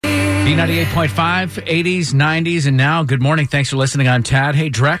B98.5, 80s, 90s, and now. Good morning. Thanks for listening. I'm Tad. Hey,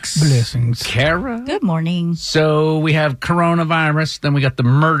 Drex. Blessings. Kara. Good morning. So we have coronavirus, then we got the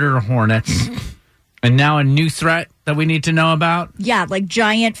murder hornets, and now a new threat that we need to know about. Yeah, like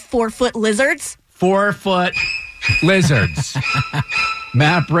giant 4-foot lizards. 4-foot lizards.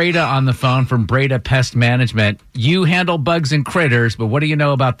 Matt Breda on the phone from Breda Pest Management. You handle bugs and critters, but what do you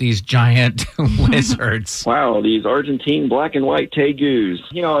know about these giant lizards? Wow, these Argentine black and white tegus.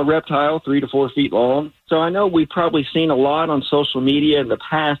 You know, a reptile 3 to 4 feet long. So I know we've probably seen a lot on social media in the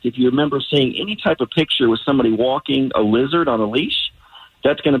past. If you remember seeing any type of picture with somebody walking a lizard on a leash,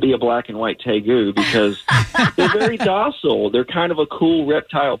 that's going to be a black and white tegu because they're very docile. They're kind of a cool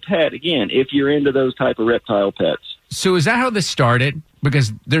reptile pet. Again, if you're into those type of reptile pets. So is that how this started?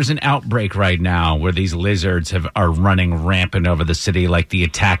 Because there's an outbreak right now where these lizards are running rampant over the city, like the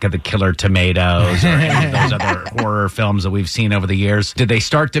Attack of the Killer Tomatoes or any of those other horror films that we've seen over the years. Did they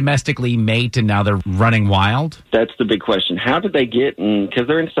start domestically mate and now they're running wild? That's the big question. How did they get in? Because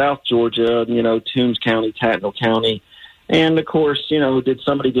they're in South Georgia, you know, Toombs County, Tattnall County. And, of course, you know, did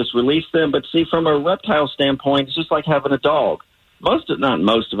somebody just release them? But, see, from a reptile standpoint, it's just like having a dog. Not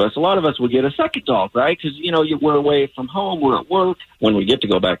most of us, a lot of us would get a second dog, right? Because, you know, we're away from home, we're at work. When we get to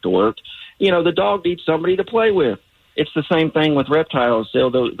go back to work, you know, the dog needs somebody to play with. It's the same thing with reptiles.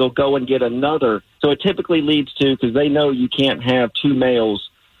 They'll go and get another. So it typically leads to, because they know you can't have 2 males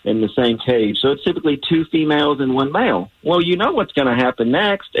in the same cage. So it's typically 2 females and 1 male. Well, you know what's going to happen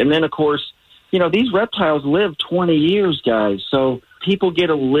next. And then, of course, you know, these reptiles live 20 years, guys. So people get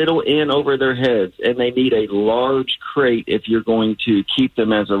a little in over their heads, and they need a large crate if you're going to keep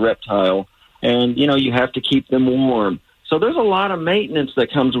them as a reptile. And, you know, you have to keep them warm. So there's a lot of maintenance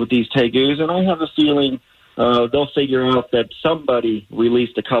that comes with these tegus, and I have a feeling they'll figure out that somebody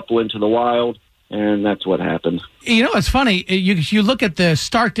released a couple into the wild, and that's what happened. You know, it's funny. You look at the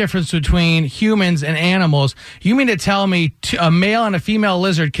stark difference between humans and animals. You mean to tell me a male and a female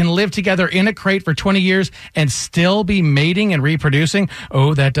lizard can live together in a crate for 20 years and still be mating and reproducing?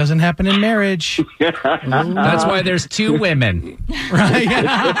 Oh, that doesn't happen in marriage. That's why there's 2 women. Right?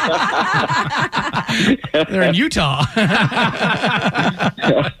 They're in Utah.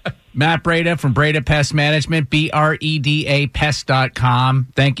 Matt Breda from Breda Pest Management, BREDA Pest.com.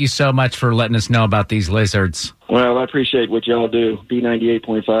 Thank you so much for letting us know about these lizards. Well, I appreciate what y'all do.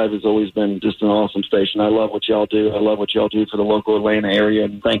 B98.5 has always been just an awesome station. I love what y'all do. I love what y'all do for the local Atlanta area.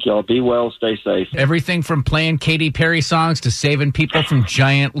 And thank y'all. Be well. Stay safe. Everything from playing Katy Perry songs to saving people from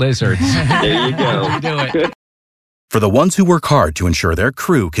giant lizards. There you go. Do it. For the ones who work hard to ensure their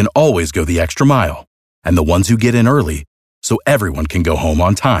crew can always go the extra mile, and the ones who get in early so everyone can go home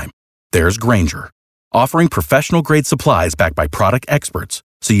on time, there's Grainger, offering professional-grade supplies backed by product experts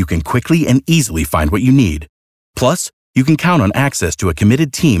so you can quickly and easily find what you need. Plus, you can count on access to a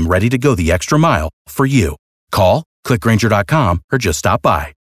committed team ready to go the extra mile for you. Call, click Grainger.com, or just stop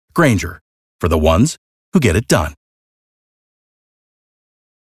by. Grainger, for the ones who get it done.